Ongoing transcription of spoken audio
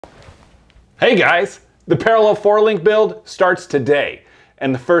Hey guys, the parallel 4-link build starts today,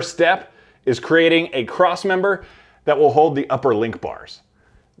 and the first step is creating a crossmember that will hold the upper link bars.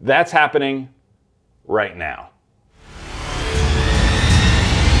 That's happening right now.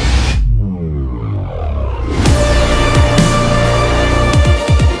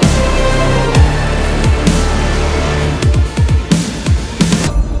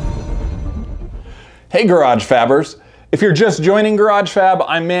 Hey Garage Fabbers! If you're just joining Garage Fab,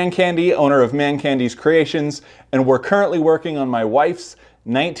 I'm Man Candy, owner of Man Candy's Creations, and we're currently working on my wife's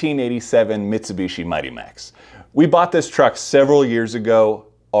 1987 Mitsubishi Mighty Max. We bought this truck several years ago,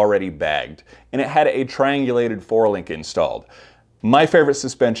 already bagged, and it had a triangulated 4-link installed. My favorite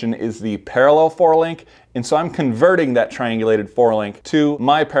suspension is the parallel 4-link, and so I'm converting that triangulated 4-link to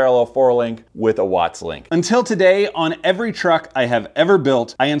my parallel 4-link with a Watts link. Until today, on every truck I have ever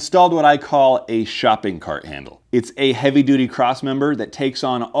built, I installed what I call a shopping cart handle. It's a heavy-duty crossmember that takes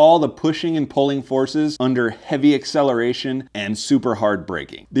on all the pushing and pulling forces under heavy acceleration and super hard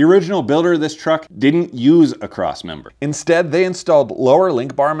braking. The original builder of this truck didn't use a crossmember. Instead, they installed lower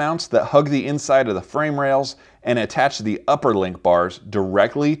link bar mounts that hug the inside of the frame rails and attach the upper link bars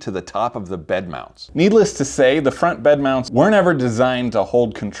directly to the top of the bed mounts. Needless to say, the front bed mounts weren't ever designed to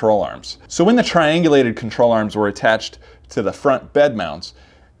hold control arms. So when the triangulated control arms were attached to the front bed mounts,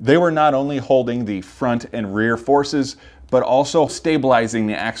 they were not only holding the front and rear forces, but also stabilizing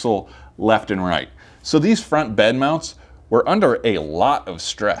the axle left and right. So these front bed mounts were under a lot of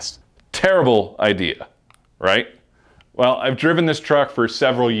stress. Terrible idea, right? Well, I've driven this truck for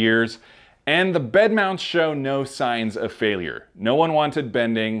several years, and the bed mounts show no signs of failure. No one wanted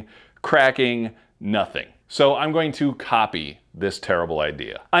bending, cracking, nothing. So I'm going to copy this terrible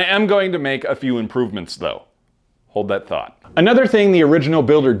idea. I am going to make a few improvements though. Hold that thought. Another thing the original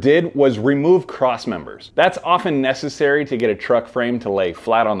builder did was remove cross members. That's often necessary to get a truck frame to lay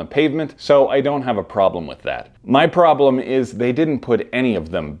flat on the pavement, so I don't have a problem with that. My problem is they didn't put any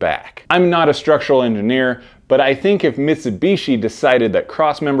of them back. I'm not a structural engineer, but I think if Mitsubishi decided that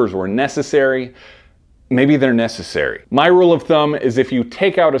cross members were necessary, maybe they're necessary. My rule of thumb is if you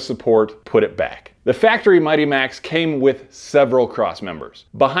take out a support, put it back. The factory Mighty Max came with several cross members.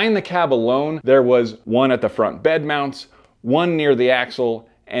 Behind the cab alone, there was one at the front bed mounts, one near the axle,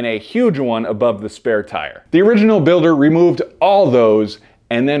 and a huge one above the spare tire. The original builder removed all those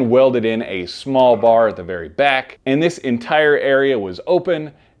and then welded in a small bar at the very back, and this entire area was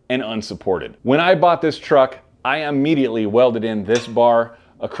open and unsupported. When I bought this truck, I immediately welded in this bar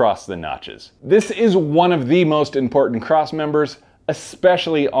across the notches. This is one of the most important cross members,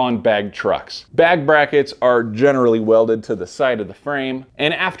 especially on bag trucks. Bag brackets are generally welded to the side of the frame,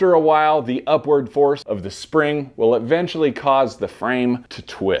 and after a while, the upward force of the spring will eventually cause the frame to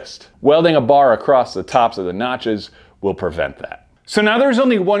twist. Welding a bar across the tops of the notches will prevent that. So now there's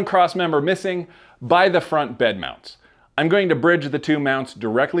only one cross member missing by the front bed mounts. I'm going to bridge the two mounts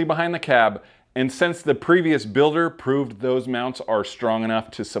directly behind the cab, and since the previous builder proved those mounts are strong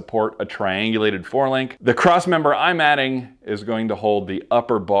enough to support a triangulated 4-link, the crossmember I'm adding is going to hold the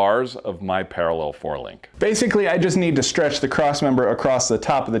upper bars of my parallel 4-link. Basically, I just need to stretch the crossmember across the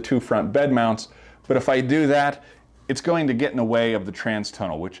top of the two front bed mounts, but if I do that, it's going to get in the way of the trans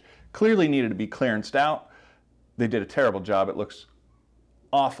tunnel, which clearly needed to be clearanced out. They did a terrible job. It looks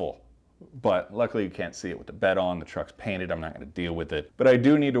awful. But luckily you can't see it with the bed on, the truck's painted, I'm not going to deal with it. But I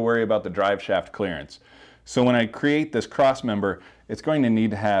do need to worry about the drive shaft clearance. So when I create this cross member, it's going to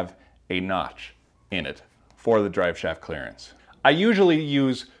need to have a notch in it for the drive shaft clearance. I usually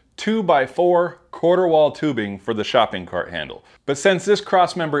use 2x4 quarter wall tubing for the shopping cart handle. But since this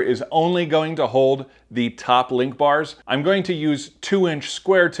cross member is only going to hold the top link bars, I'm going to use 2-inch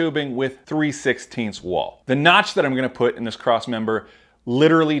square tubing with 3/16 wall. The notch that I'm going to put in this cross member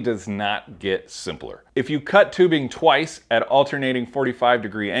literally does not get simpler. If you cut tubing twice at alternating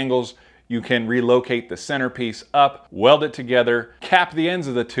 45-degree angles, you can relocate the centerpiece up, weld it together, cap the ends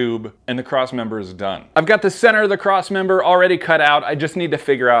of the tube, and the crossmember is done. I've got the center of the crossmember already cut out. I just need to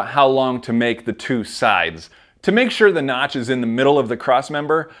figure out how long to make the two sides. To make sure the notch is in the middle of the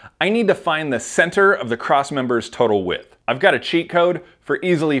crossmember, I need to find the center of the crossmember's total width. I've got a cheat code for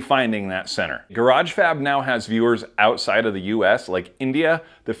easily finding that center. Garage Fab now has viewers outside of the US like India,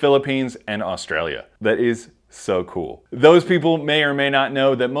 the Philippines, and Australia. That is so cool. Those people may or may not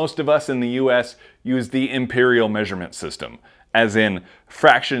know that most of us in the US use the imperial measurement system, as in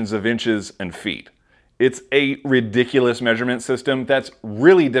fractions of inches and feet. It's a ridiculous measurement system that's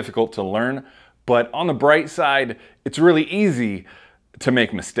really difficult to learn, but on the bright side, it's really easy to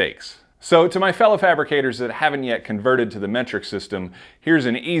make mistakes. So to my fellow fabricators that haven't yet converted to the metric system, here's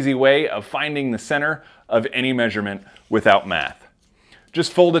an easy way of finding the center of any measurement without math.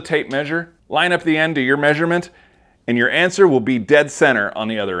 Just fold a tape measure, line up the end to your measurement, and your answer will be dead center on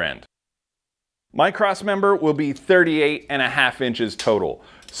the other end. My cross member will be 38.5 inches total.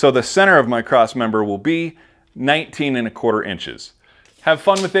 So the center of my cross member will be 19.25 inches. Have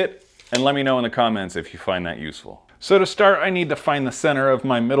fun with it and let me know in the comments if you find that useful. So to start, I need to find the center of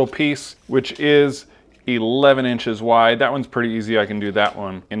my middle piece, which is 11 inches wide. That one's pretty easy. I can do that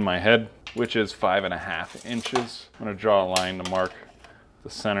one in my head, which is 5.5 inches. I'm gonna draw a line to mark the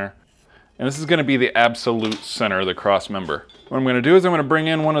center. And this is gonna be the absolute center of the cross member. What I'm gonna do is I'm gonna bring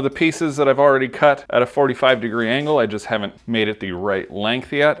in one of the pieces that I've already cut at a 45-degree angle. I just haven't made it the right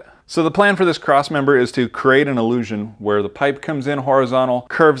length yet. So the plan for this cross member is to create an illusion where the pipe comes in horizontal,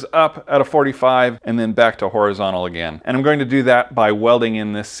 curves up at a 45, and then back to horizontal again. And I'm going to do that by welding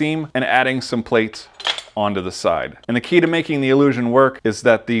in this seam and adding some plates onto the side. And the key to making the illusion work is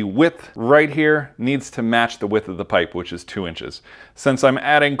that the width right here needs to match the width of the pipe, which is 2 inches. Since I'm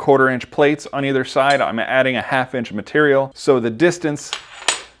adding 1/4 inch plates on either side, I'm adding a 1/2 inch material. So the distance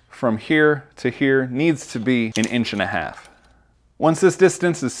from here to here needs to be 1.5 inches. Once this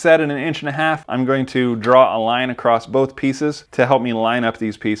distance is set at 1.5 inches, I'm going to draw a line across both pieces to help me line up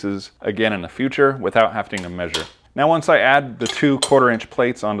these pieces again in the future without having to measure. Now once I add the 2 1/4 inch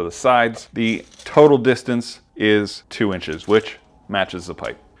plates onto the sides, the total distance is 2 inches, which matches the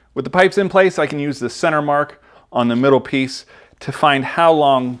pipe. With the pipes in place, I can use the center mark on the middle piece to find how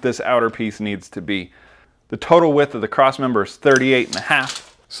long this outer piece needs to be. The total width of the cross member is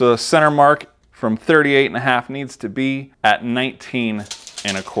 38.5, so the center mark from 38.5 needs to be at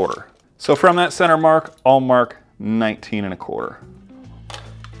 19.25. So from that center mark, I'll mark 19.25.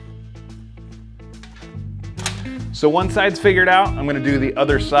 So one side's figured out, I'm gonna do the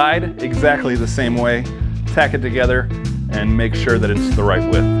other side exactly the same way, tack it together, and make sure that it's the right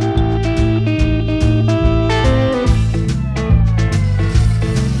width.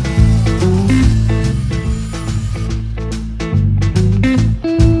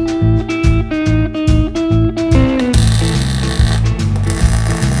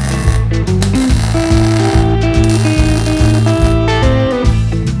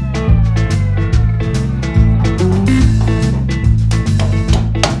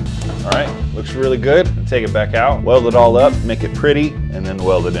 Really good. Take it back out, weld it all up, make it pretty, and then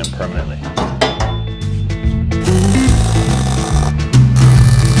weld it in permanently.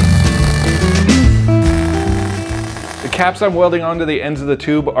 The caps I'm welding onto the ends of the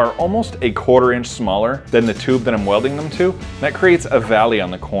tube are almost a 1/4 inch smaller than the tube that I'm welding them to. That creates a valley on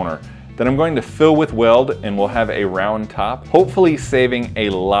the corner that I'm going to fill with weld, and we'll have a round top, hopefully saving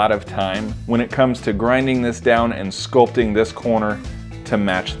a lot of time when it comes to grinding this down and sculpting this corner to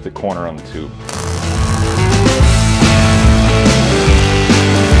match the corner on the tube.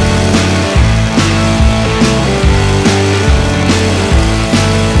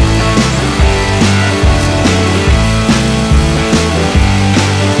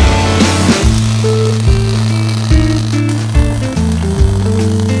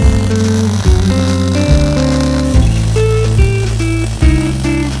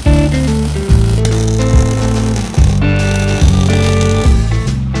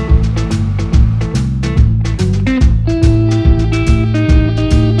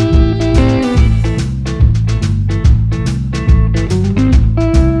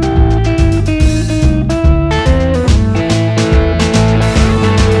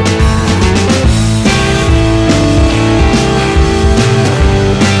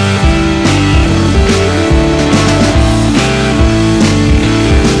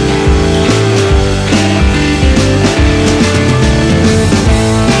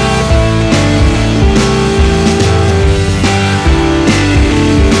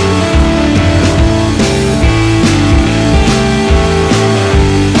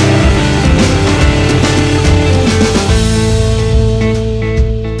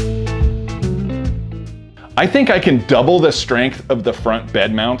 I think I can double the strength of the front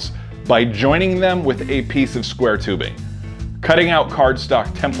bed mounts by joining them with a piece of square tubing. Cutting out cardstock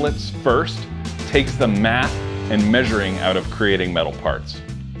templates first takes the math and measuring out of creating metal parts.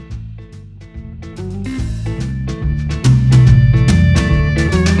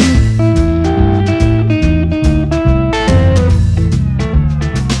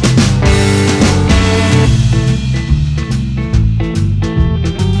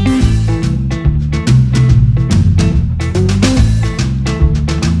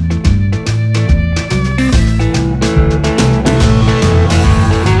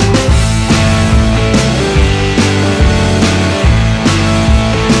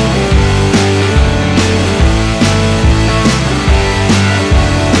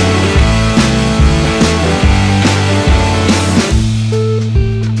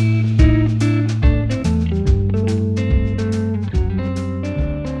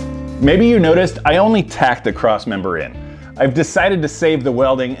 Maybe you noticed I only tacked the crossmember in. I've decided to save the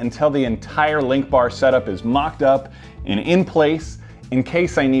welding until the entire link bar setup is mocked up and in place in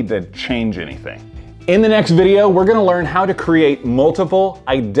case I need to change anything. In the next video, we're gonna learn how to create multiple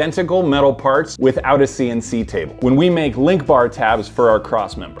identical metal parts without a CNC table when we make link bar tabs for our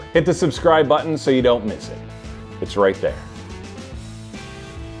crossmember. Hit the subscribe button so you don't miss it. It's right there.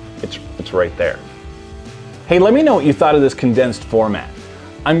 It's right there. Hey, let me know what you thought of this condensed format.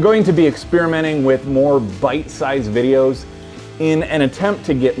 I'm going to be experimenting with more bite-sized videos in an attempt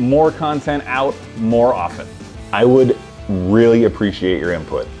to get more content out more often. I would really appreciate your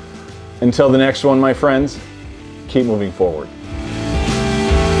input. Until the next one, my friends, keep moving forward.